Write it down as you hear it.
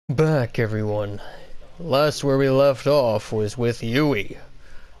Back, everyone. Last where we left off was with Yui,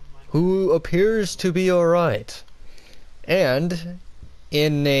 who appears to be alright, and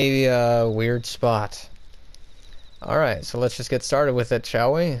in a weird spot. Alright, so let's just get started with it,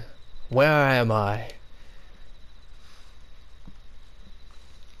 shall we? Where am I?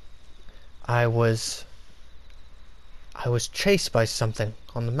 I was chased by something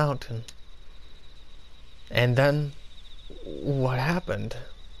on the mountain. And then, what happened?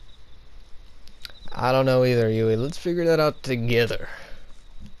 I don't know either, Yui. Let's figure that out together.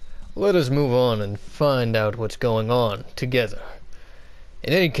 Let us move on and find out what's going on together.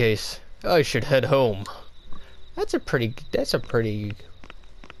 In any case, I should head home. That's a pretty good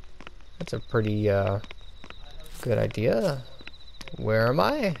idea. Where am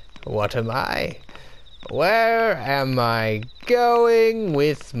I? What am I? Where am I going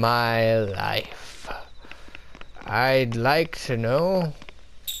with my life? I'd like to know.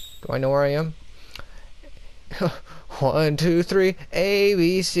 Do I know where I am? 1, 2, 3, A,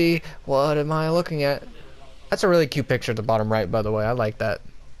 B, C. What am I looking at? That's a really cute picture at the bottom right, by the way. I like that.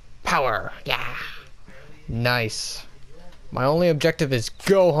 Power. Yeah. Nice. My only objective is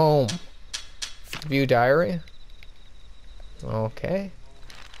go home. View diary. Okay.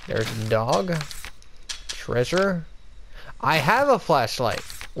 There's a dog. Treasure. I have a flashlight.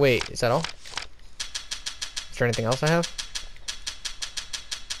 Wait, is that all? Is there anything else I have?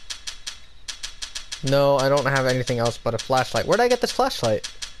 No, I don't have anything else but a flashlight. Where'd I get this flashlight?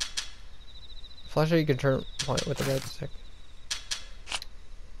 Flashlight you can turn point with the right stick.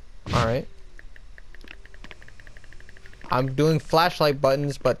 Alright. I'm doing flashlight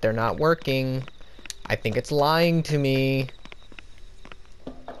buttons, but they're not working. I think it's lying to me.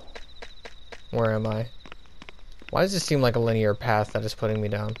 Where am I? Why does this seem like a linear path that is putting me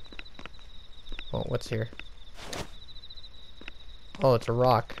down? Oh, what's here? Oh, it's a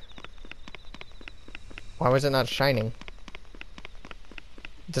rock. Why was it not shining?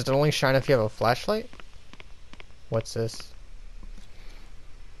 Does it only shine if you have a flashlight? What's this?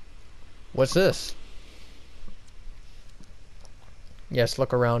 What's this? Yes,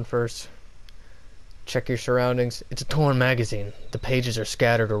 look around first. Check your surroundings. It's a torn magazine. The pages are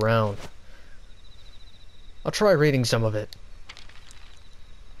scattered around. I'll try reading some of it.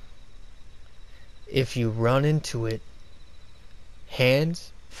 If you run into it,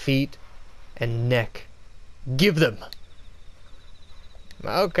 hands, feet, and neck, give them.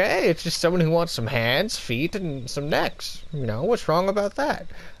 Okay, it's just someone who wants some hands, feet, and some necks. You know, what's wrong about that?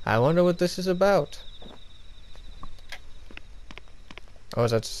 I wonder what this is about. Oh, is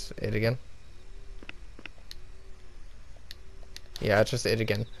that just it again? Yeah, it's just it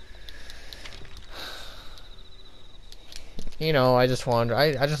again. You know, I just wonder.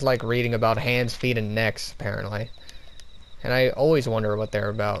 I just like reading about hands, feet, and necks, apparently. And I always wonder what they're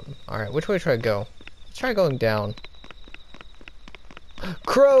about. Alright, which way should I go? Let's try going down.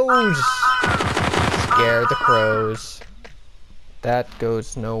 Crows! Scare the crows. That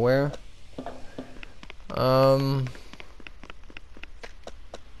goes nowhere.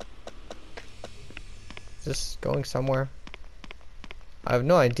 Is this going somewhere? I have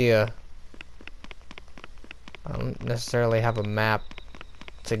no idea. I don't necessarily have a map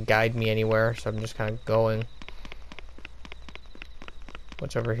to guide me anywhere, so I'm just kind of going.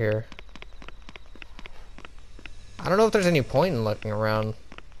 What's over here? I don't know if there's any point in looking around.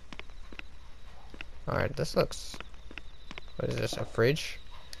 Alright, this looks... What is this, a fridge?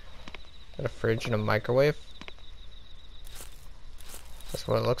 Is that a fridge and a microwave? That's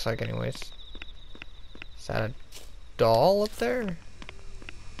what it looks like anyways. Is that a doll up there?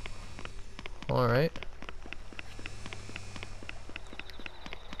 Alright.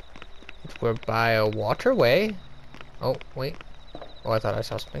 We're by a waterway. Oh, wait. Oh, I thought I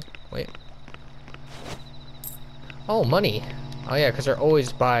saw something. Wait. Oh, money. Oh, yeah, because they're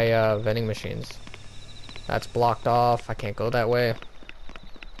always by vending machines. That's blocked off. I can't go that way.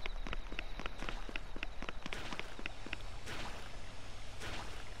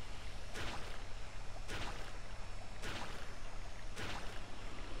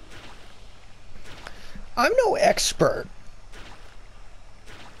 I'm no expert.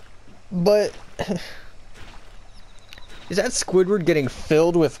 But... Is that Squidward getting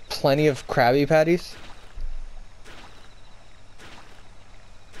filled with plenty of Krabby Patties?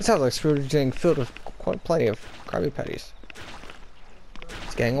 It sounds like Squidward getting filled with quite plenty of Krabby Patties.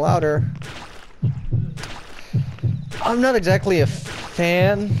 It's getting louder. I'm not exactly a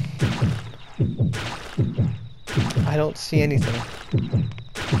fan. I don't see anything.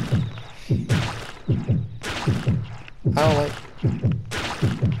 I don't like...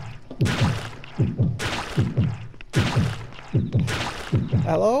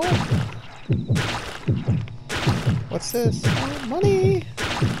 Hello? Hello? What's this? Oh, money!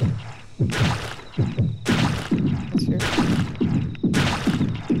 What's here?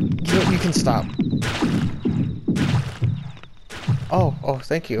 You can stop. Oh,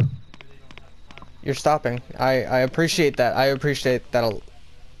 thank you. You're stopping. I appreciate that. I appreciate that a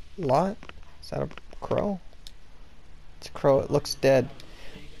lot. Is that a crow? It's a crow. It looks dead.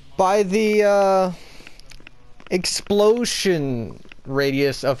 By the explosion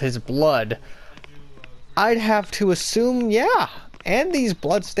radius of his blood, I'd have to assume, yeah. And these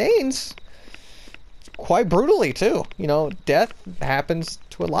blood stains. Quite brutally, too. You know, death happens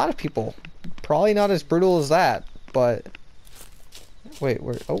to a lot of people. Probably not as brutal as that, but... Wait,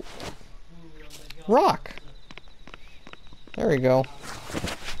 where... Oh. Rock! There we go.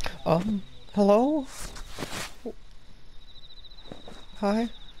 Hello? Hi?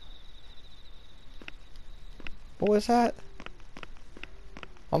 What was that?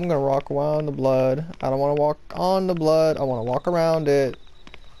 I'm gonna walk around the blood. I don't want to walk on the blood. I want to walk around it.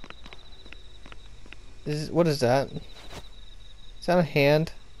 What is that? Is that a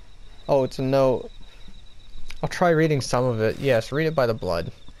hand? Oh, it's a note. I'll try reading some of it. Yes, read it by the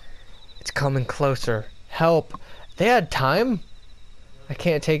blood. It's coming closer. Help! They had time? I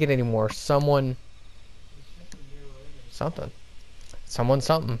can't take it anymore. Someone... Something. Someone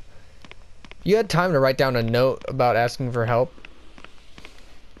something. You had time to write down a note about asking for help?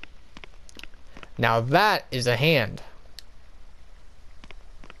 Now that is a hand.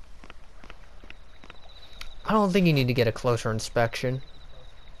 I don't think you need to get a closer inspection.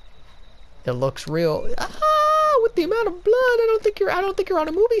 It looks real. Ah, with the amount of blood, I don't think you're on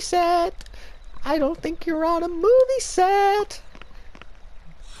a movie set. I don't think you're on a movie set.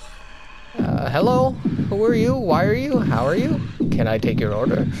 Hello? Who are you? Why are you? How are you? Can I take your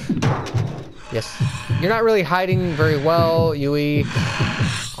order? Yes. You're not really hiding very well, Yui.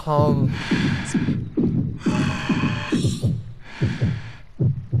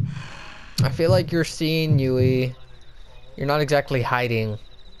 I feel like you're seeing Yui. You're not exactly hiding.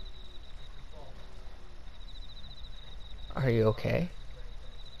 Are you okay?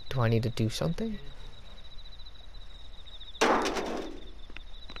 Do I need to do something? I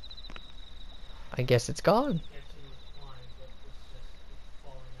guess it's gone.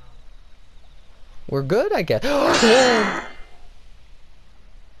 We're good, I guess.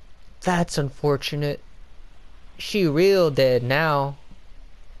 That's unfortunate. She real dead now.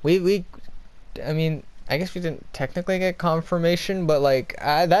 I mean, I guess we didn't technically get confirmation, but like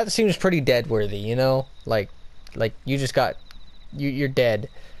that seems pretty dead worthy, you know? Like you just got you're dead.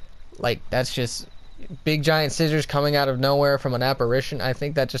 Like that's just big giant scissors coming out of nowhere from an apparition. I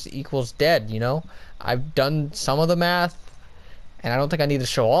think that just equals dead, you know? I've done some of the math and I don't think I need to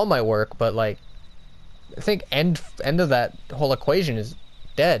show all my work, but like I think end of that whole equation is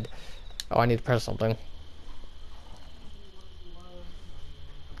dead. Oh, I need to press something.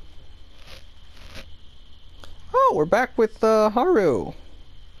 Oh, we're back with Haru.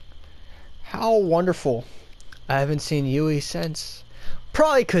 How wonderful. I haven't seen Yui since.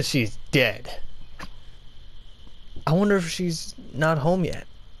 Probably because she's dead. I wonder if she's not home yet.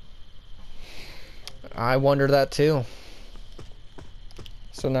 I wonder that too.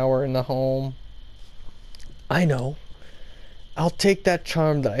 So now we're in the home. I know. I'll take that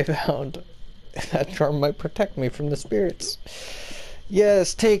charm that I found. That charm might protect me from the spirits.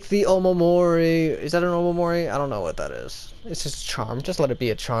 Yes, take the Omamori. Is that an Omamori? I don't know what that is. It's just a charm. Just let it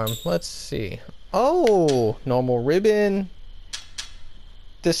be a charm. Let's see. Oh, normal ribbon.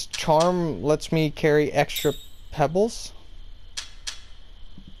 This charm lets me carry extra pebbles.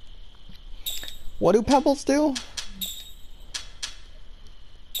 What do pebbles do?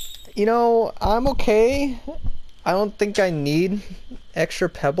 You know, I'm okay. I don't think I need extra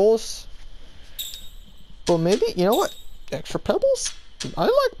pebbles. But maybe, you know what? Extra pebbles? I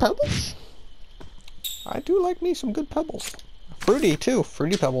like pebbles. I do like me some good pebbles. Fruity too.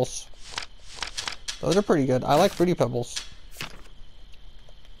 Fruity pebbles. Those are pretty good. I like fruity pebbles.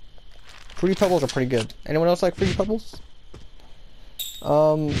 Fruity pebbles are pretty good. Anyone else like fruity pebbles?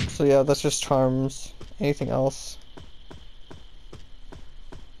 So yeah, that's just charms. Anything else?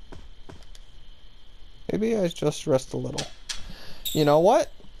 Maybe I just rest a little. You know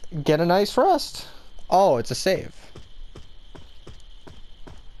what? Get a nice rest. Oh, it's a save.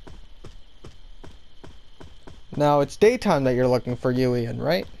 Now, it's daytime that you're looking for Yui in,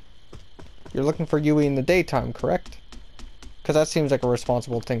 right? You're looking for Yui in the daytime, correct? Because that seems like a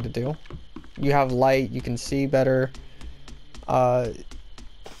responsible thing to do. You have light, you can see better. You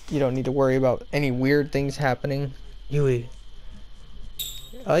don't need to worry about any weird things happening. Yui.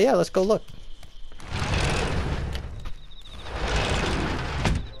 Oh yeah, let's go look.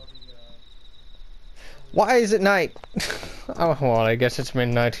 Why is it night? Oh, well, I guess it's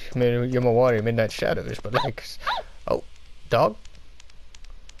midnight, Yomawari Midnight Shadows, but like... Oh, dog?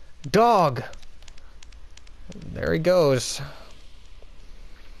 Dog! There he goes.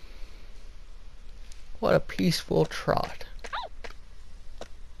 What a peaceful trot.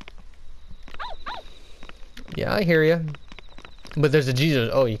 Yeah, I hear you. But there's a Jesus.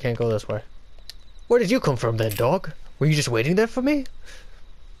 Oh, you can't go this way. Where did you come from then, dog? Were you just waiting there for me?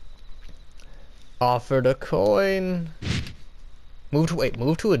 Offered a coin.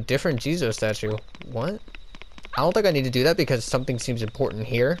 Move to a different Jesus statue. What? I don't think I need to do that because something seems important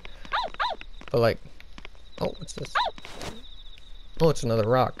here. But like, oh, what's this? Oh, it's another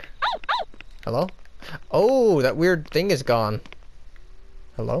rock. Hello? Oh, that weird thing is gone.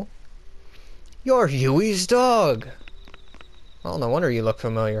 Hello? You're Huey's dog. Oh, no wonder you look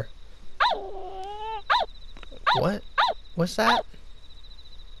familiar. What? What's that?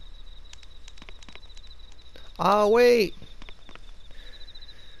 Ah, wait.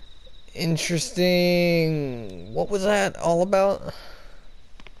 Interesting. What was that all about?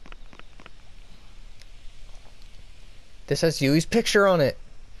 This has Yui's picture on it.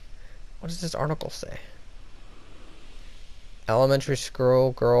 What does this article say? Elementary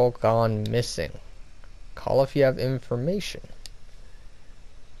school girl gone missing. Call if you have information.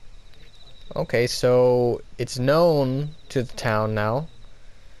 Okay, so it's known to the town now.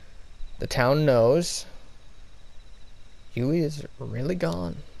 The town knows. Yui is really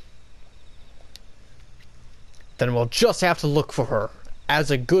gone. Then we'll just have to look for her, as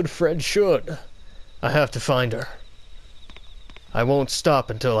a good friend should. I have to find her. I won't stop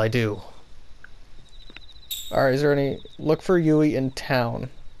until I do. Alright, is there any... Look for Yui in town.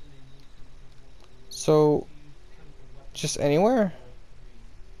 So... Just anywhere?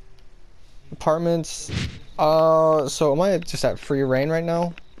 Apartments... so am I just at free reign right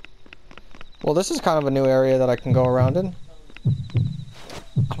now? Well, this is kind of a new area that I can go around in.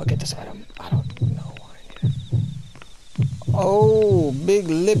 I'm gonna get this item. I don't know why I need it. Oh, Big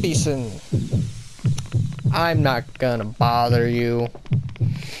Lippyson. I'm not gonna bother you.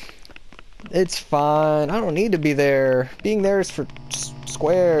 It's fine. I don't need to be there. Being there is for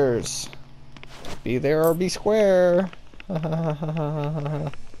squares. Be there or be square.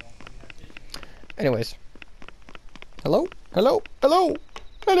 Anyways. Hello? Hello? Hello?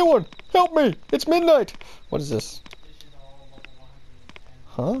 Anyone? Help me! It's midnight! What is this?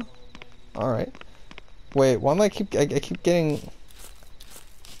 Huh? Alright. Wait, why am I keep getting...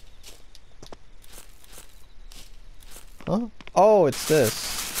 Huh? Oh, it's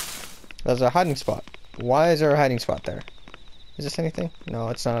this. There's a hiding spot. Why is there a hiding spot there? Is this anything? No,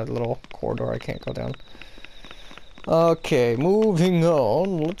 it's not a little corridor I can't go down. Okay, moving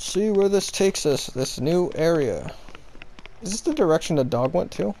on. Let's see where this takes us. This new area. Is this the direction the dog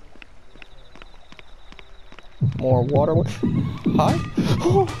went to? More water. Hi?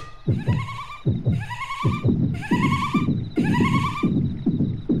 Oh.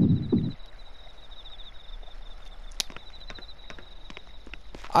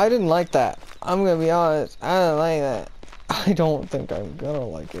 I didn't like that. I'm gonna be honest. I didn't like that. I don't think I'm gonna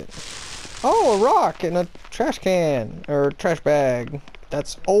like it. Oh, a rock in a trash can or trash bag.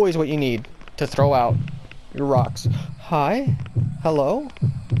 That's always what you need to throw out your rocks. Hi? Hello?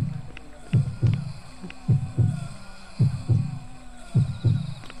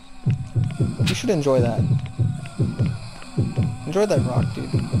 You should enjoy that. Enjoy that rock, dude.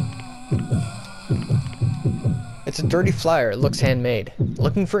 It's a dirty flyer. It looks handmade.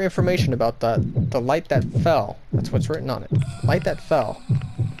 Looking for information about the light that fell. That's what's written on it. Light that fell.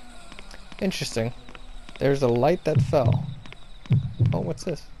 Interesting. There's a light that fell. Oh, what's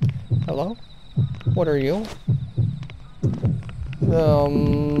this? Hello? What are you?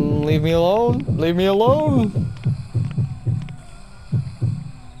 Leave me alone. Leave me alone.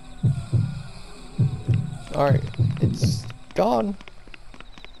 Alright, it's gone.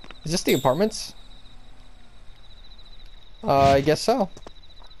 Is this the apartments? I guess so.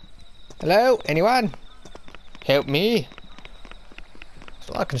 Hello? Anyone? Help me. There's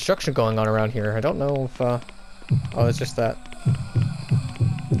a lot of construction going on around here. I don't know if, oh, it's just that.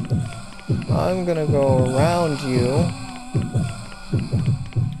 I'm gonna go around you.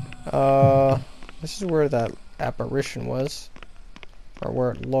 This is where that apparition was. Or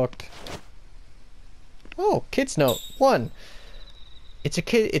where it looked. Oh, kid's note. 1. It's a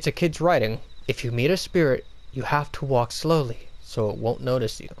kid's writing. If you meet a spirit, you have to walk slowly, so it won't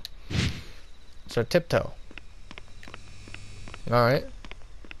notice you. So tiptoe. Alright.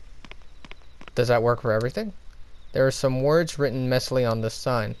 Does that work for everything? There are some words written messily on this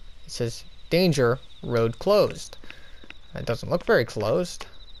sign. It says, danger, road closed. That doesn't look very closed.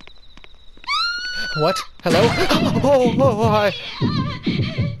 What? Hello? Oh, oh, hi.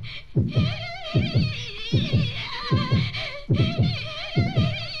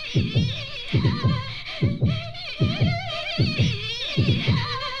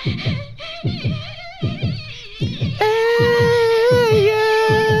 Hey,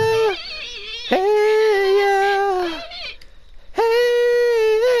 yeah. Hey, yeah.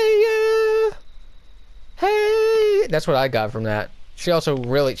 Hey, yeah. Hey. That's what I got from that. She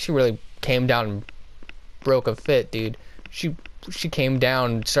really came down and broke a fit, dude. She came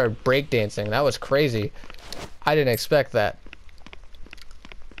down and started breakdancing. That was crazy. I didn't expect that.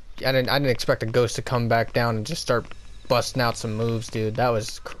 I didn't expect a ghost to come back down and just start busting out some moves, dude. That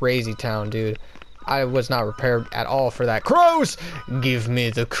was crazy town, dude. I was not prepared at all for that. Crows! Give me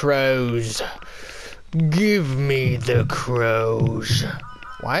the crows. Give me the crows.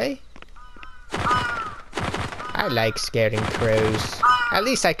 Why? I like scaring crows. At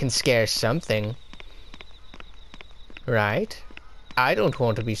least I can scare something. Right? I don't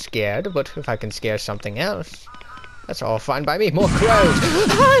want to be scared, but if I can scare something else, that's all fine by me. More crows!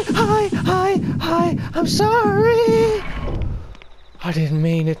 Hi! I'm sorry! I didn't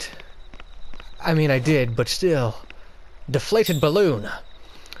mean it. I mean, I did, but still. Deflated balloon.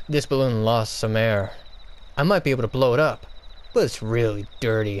 This balloon lost some air. I might be able to blow it up, but it's really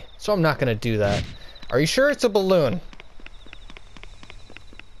dirty, so I'm not gonna do that. Are you sure it's a balloon?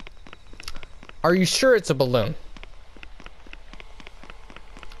 Are you sure it's a balloon?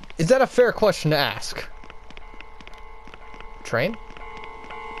 Is that a fair question to ask? Train?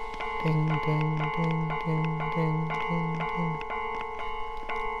 Ding, ding, ding, ding, ding, ding, ding.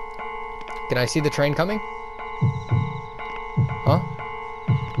 Can I see the train coming? Huh?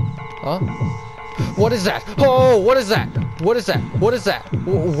 Huh? What is that? Oh, what is that? What is that? What is that?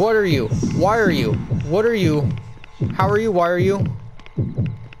 What are you? Why are you? What are you? How are you? Why are you?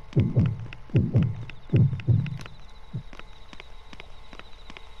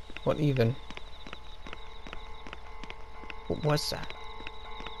 What even? What was that?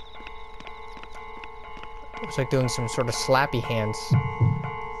 It was like doing some sort of slappy hands.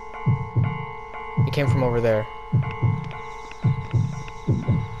 It came from over there.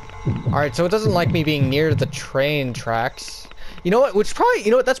 Alright, so it doesn't like me being near the train tracks. You know what? Which probably,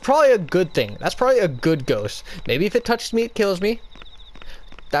 you know what? That's probably a good thing. That's probably a good ghost. Maybe if it touches me, it kills me.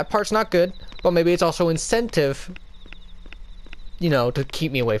 That part's not good. But maybe it's also incentive, you know, to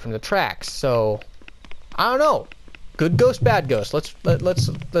keep me away from the tracks. So, I don't know. Good ghost, bad ghost. Let's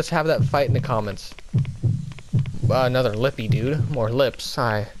have that fight in the comments. Another lippy dude. More lips.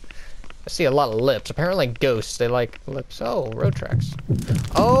 I see a lot of lips. Apparently ghosts, they like lips. Oh, road tracks.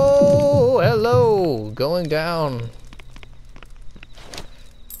 Oh, hello. Going down.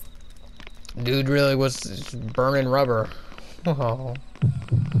 Dude really was burning rubber. Oh.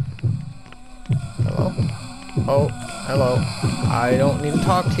 Hello? Oh, hello. I don't need to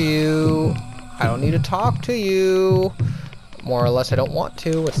talk to you. I don't need to talk to you. More or less, I don't want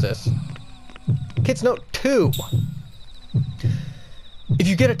to. What's this? Kids Note 2. If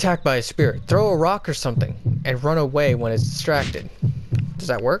you get attacked by a spirit, throw a rock or something and run away when it's distracted. Does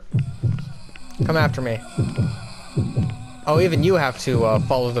that work? Come after me. Oh, even you have to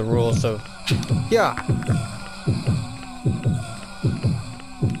follow the rules of... Yeah.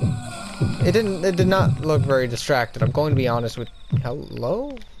 It did not look very distracted. I'm going to be honest with...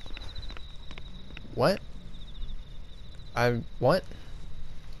 Hello? What? What?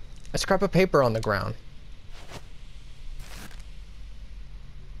 A scrap of paper on the ground.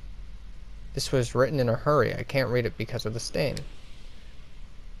 This was written in a hurry. I can't read it because of the stain.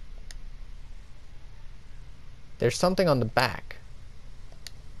 There's something on the back.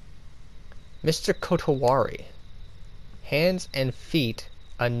 Mr. Kotowari. Hands and feet,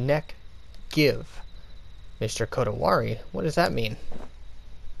 a neck give. Mr. Kotowari? What does that mean?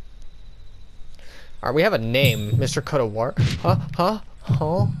 Alright, we have a name. Mr. Kotowari. Huh?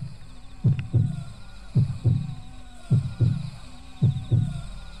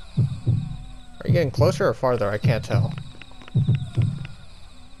 Are you getting closer or farther? I can't tell.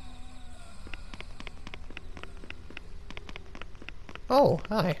 Oh,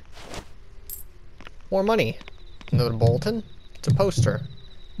 hi. More money. Another bulletin. It's a poster.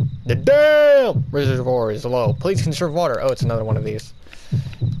 The dam reservoir is low. Please conserve water. Oh, it's another one of these.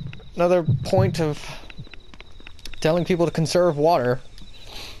 Another point of telling people to conserve water.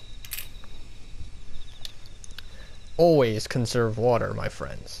 Always conserve water, my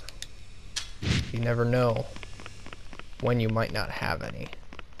friends. You never know when you might not have any.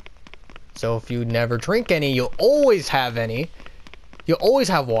 So if you never drink any, you'll always have any. You'll always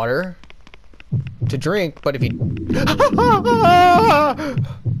have water to drink, but if you...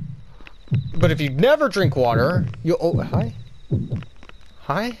 But if you never drink water, you... Oh, hi?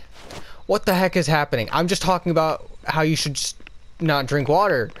 Hi? What the heck is happening? I'm just talking about how you should just not drink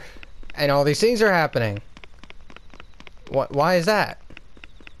water. And all these things are happening. What? Why is that?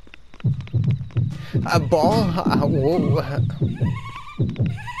 A ball? Whoa.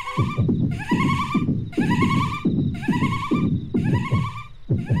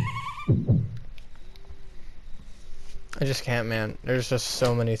 I just can't, man. There's just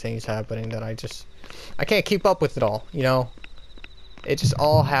so many things happening that I can't keep up with it all, you know? It just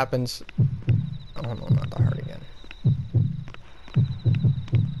all happens. Oh no, not the heart again.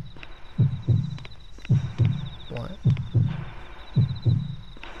 What?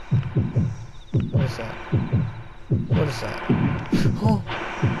 What is that? What is that? Oh,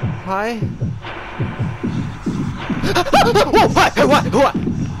 hi. What?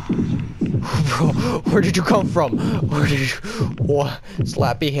 Bro, where did you come from? Where did you... What?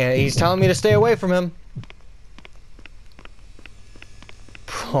 Slappy hand. He's telling me to stay away from him.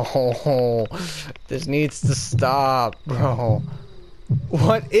 Bro, this needs to stop, bro.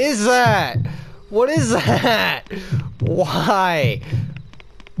 What is that? What is that? Why?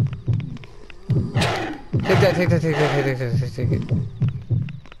 Take that, take it.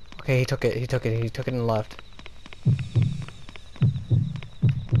 Okay, he took it and left.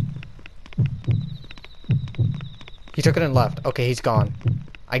 He took it and left. Okay, he's gone.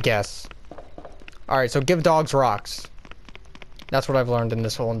 I guess. Alright, so give dogs rocks. That's what I've learned in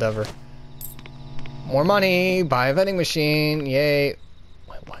this whole endeavor. More money! Buy a vending machine! Yay!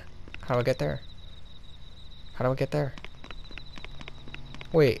 Wait, what? How do I get there? How do I get there?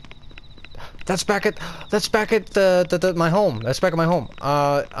 Wait. That's back at my home. That's back at my home.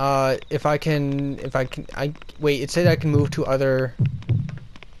 Wait, it said I can move to other,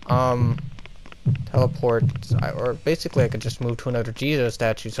 teleport, or basically I could just move to another Jesus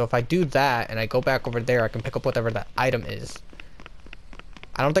statue. So if I do that and I go back over there, I can pick up whatever that item is.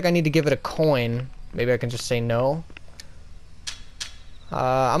 I don't think I need to give it a coin. Maybe I can just say no.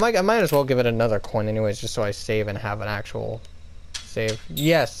 I might as well give it another coin anyways, just so I save and have an actual save.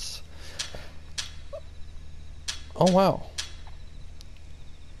 Yes. Oh wow.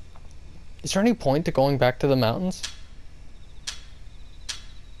 Is there any point to going back to the mountains?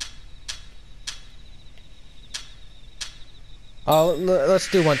 Let's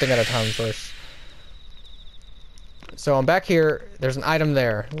do one thing at a time first. So I'm back here. There's an item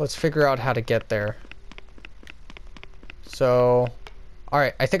there. Let's figure out how to get there. So,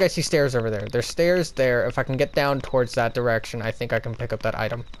 alright, I think I see stairs over there. There's stairs there. If I can get down towards that direction, I think I can pick up that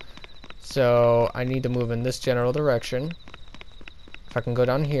item. So, I need to move in this general direction. If I can go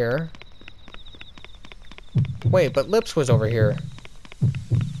down here. Wait, but Lips was over here.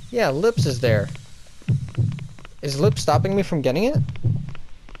 Yeah, Lips is there. Is Lips stopping me from getting it?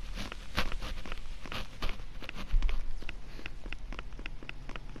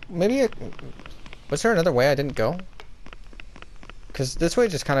 Maybe was there another way I didn't go? Because this way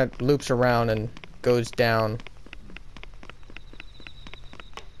just kind of loops around and goes down.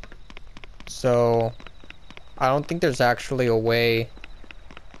 So, I don't think there's actually a way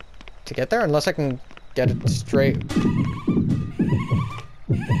to get there unless I can get it straight.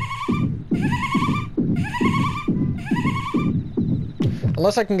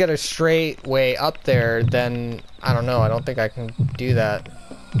 Unless I can get a straight way up there, then I don't know. I don't think I can do that.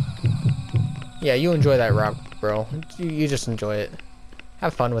 Yeah, you enjoy that rock, bro. You just enjoy it.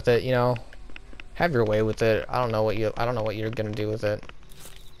 Have fun with it, you know. Have your way with it. I don't know what you're gonna do with it.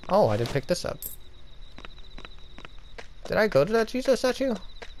 Oh, I did pick this up. Did I go to that Jesus statue?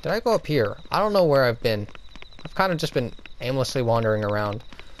 Did I go up here? I don't know where I've been. I've kind of just been aimlessly wandering around.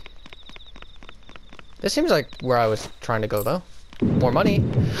 This seems like where I was trying to go, though. More money.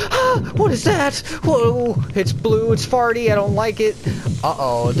 Ah, what is that? Whoa, it's blue, it's farty, I don't like it.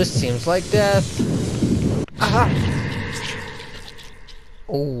 Uh-oh, this seems like death. Aha.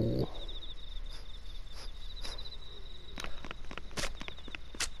 Oh.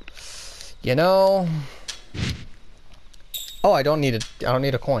 You know. Oh, I don't need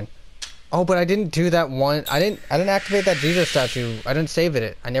a coin. Oh, but I didn't do that one. I didn't activate that Jesus statue. I didn't save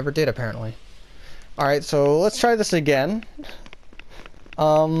it. I never did, apparently. Alright, so let's try this again.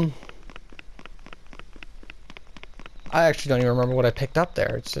 I actually don't even remember what I picked up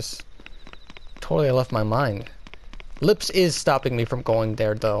there. It's just totally left my mind. Lips is stopping me from going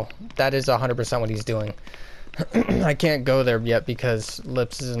there, though. That is 100% what he's doing. I can't go there yet because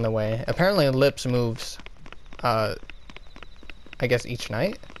Lips is in the way. Apparently Lips moves, I guess each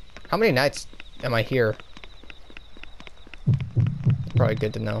night? How many nights am I here? Probably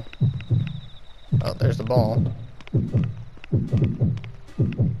good to know. Oh, there's the ball.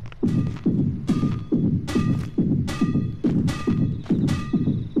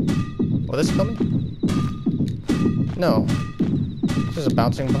 Will this kill me? No. This is a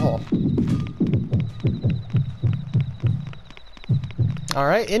bouncing ball.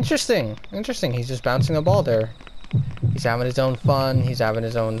 Alright, interesting. Interesting. He's just bouncing a ball there. He's having his own fun. He's having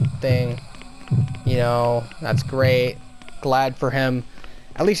his own thing. You know, that's great. Glad for him.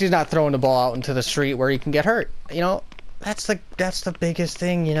 At least he's not throwing the ball out into the street where he can get hurt. You know, that's the biggest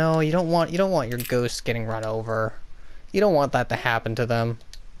thing, you know. You don't want your ghosts getting run over. You don't want that to happen to them.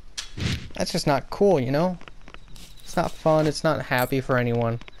 That's just not cool, you know? It's not fun, it's not happy for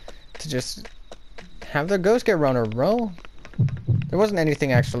anyone to just have their ghost get run over, bro. There wasn't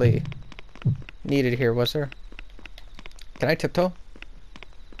anything actually needed here, was there? Can I tiptoe?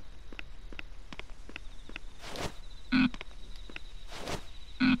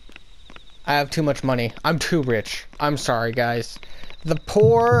 I have too much money. I'm too rich. I'm sorry, guys. The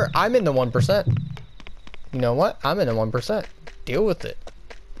poor... I'm in the 1%. You know what? I'm in the 1%. Deal with it.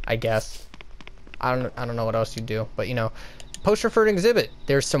 I guess. I don't know what else you do. But, you know. Poster for an exhibit.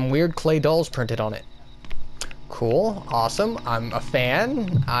 There's some weird clay dolls printed on it. Cool. Awesome. I'm a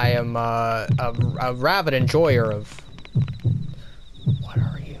fan. I am a rabid enjoyer of... What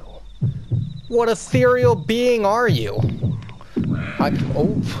are you? What ethereal being are you?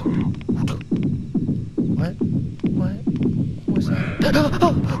 Oh... What was that?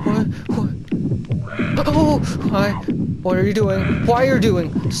 What? Oh, hi. What are you doing? Why are you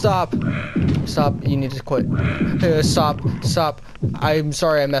doing? Stop. Stop. You need to quit. Stop. Stop. I'm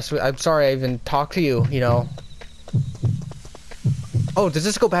sorry I messed with... I'm sorry I even talked to you, you know. Oh, does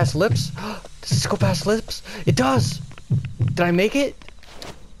this go past lips? Does this go past lips? It does! Did I make it?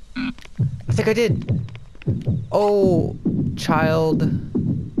 I think I did. Oh, child.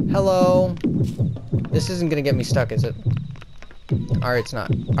 Hello. This isn't gonna get me stuck, is it? Alright, it's not.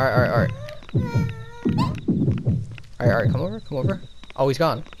 Alright. Alright, come over. Oh, he's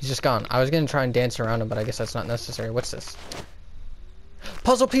gone. He's just gone. I was gonna try and dance around him, but I guess that's not necessary. What's this?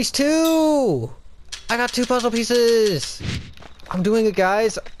 Puzzle piece 2! I got 2 puzzle pieces! I'm doing it,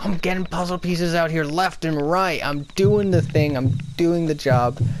 guys. I'm getting puzzle pieces out here left and right. I'm doing the thing. I'm doing the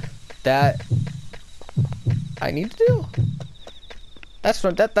job that I need to do. That's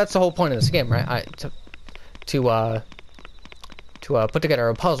the whole point of this game, right? To put together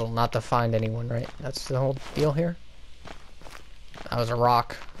a puzzle, not to find anyone, right? That's the whole deal here. That was a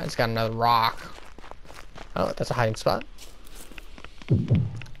rock. I just got another rock. Oh, that's a hiding spot.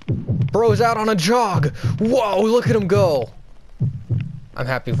 Bro's out on a jog. Whoa, look at him go. I'm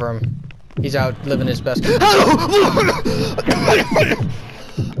happy for him. He's out living his best.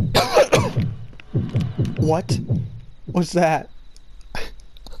 What was that?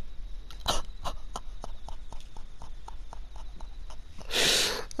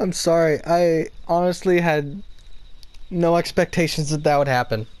 I'm sorry. I honestly had no expectations that that would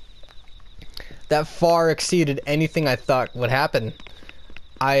happen. That far exceeded anything I thought would happen.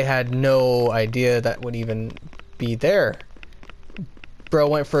 I had no idea that would even be there. Bro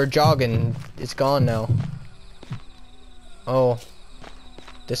went for a jog and it's gone now. Oh.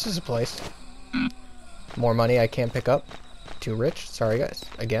 This is a place. More money I can't pick up. Too rich. Sorry, guys.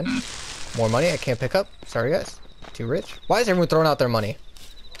 Again. More money I can't pick up. Sorry, guys. Too rich. Why is everyone throwing out their money?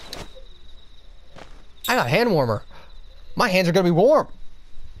 I got a hand warmer. My hands are gonna be warm.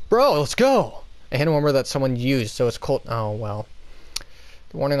 Bro, let's go. A hand warmer that someone used, so it's cold. Oh, well.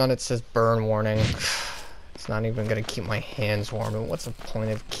 The warning on it says burn warning. It's not even gonna keep my hands warm. What's the point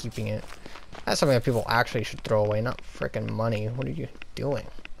of keeping it? That's something that people actually should throw away, not frickin' money. What are you doing?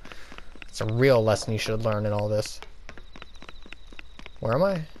 It's a real lesson you should learn in all this. Where am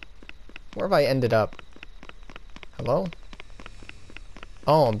I? Where have I ended up? Hello?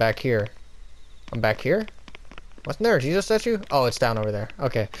 Oh, I'm back here. I'm back here? Wasn't there a Jesus statue? Oh, it's down over there.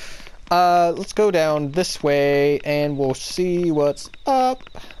 Okay. Let's go down this way and we'll see what's up.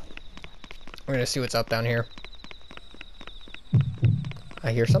 We're gonna see what's up down here.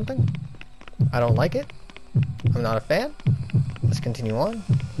 I hear something. I don't like it. I'm not a fan. Let's continue on.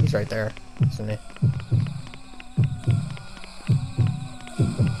 He's right there, isn't he?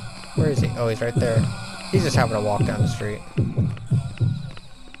 Where is he? Oh, he's right there. He's just having a walk down the street.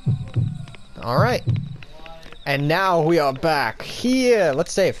 Alright. And now we are back here.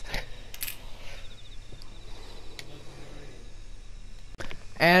 Let's save.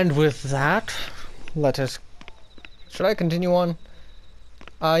 And with that, let us... Should I continue on?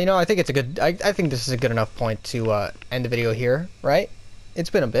 You know, I think it's a good... I think this is a good enough point to end the video here, right?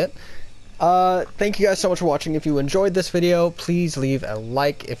 It's been a bit. Thank you guys so much for watching. If you enjoyed this video, please leave a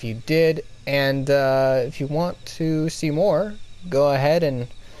like if you did. And if you want to see more, go ahead and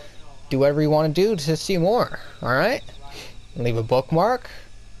do whatever you want to do to see more. Alright? Leave a bookmark.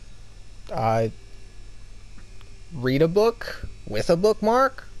 read a book with a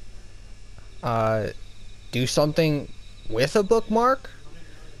bookmark. Do something with a bookmark.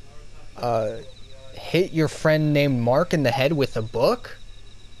 Hit your friend named Mark in the head with a book.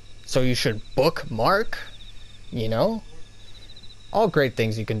 So you should bookmark. You know? All great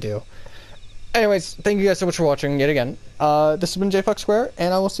things you can do. Anyways, thank you guys so much for watching yet again. This has been JFox Square,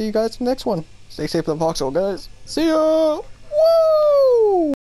 and I will see you guys in the next one. Stay safe in the foxhole, guys. See ya! Woo!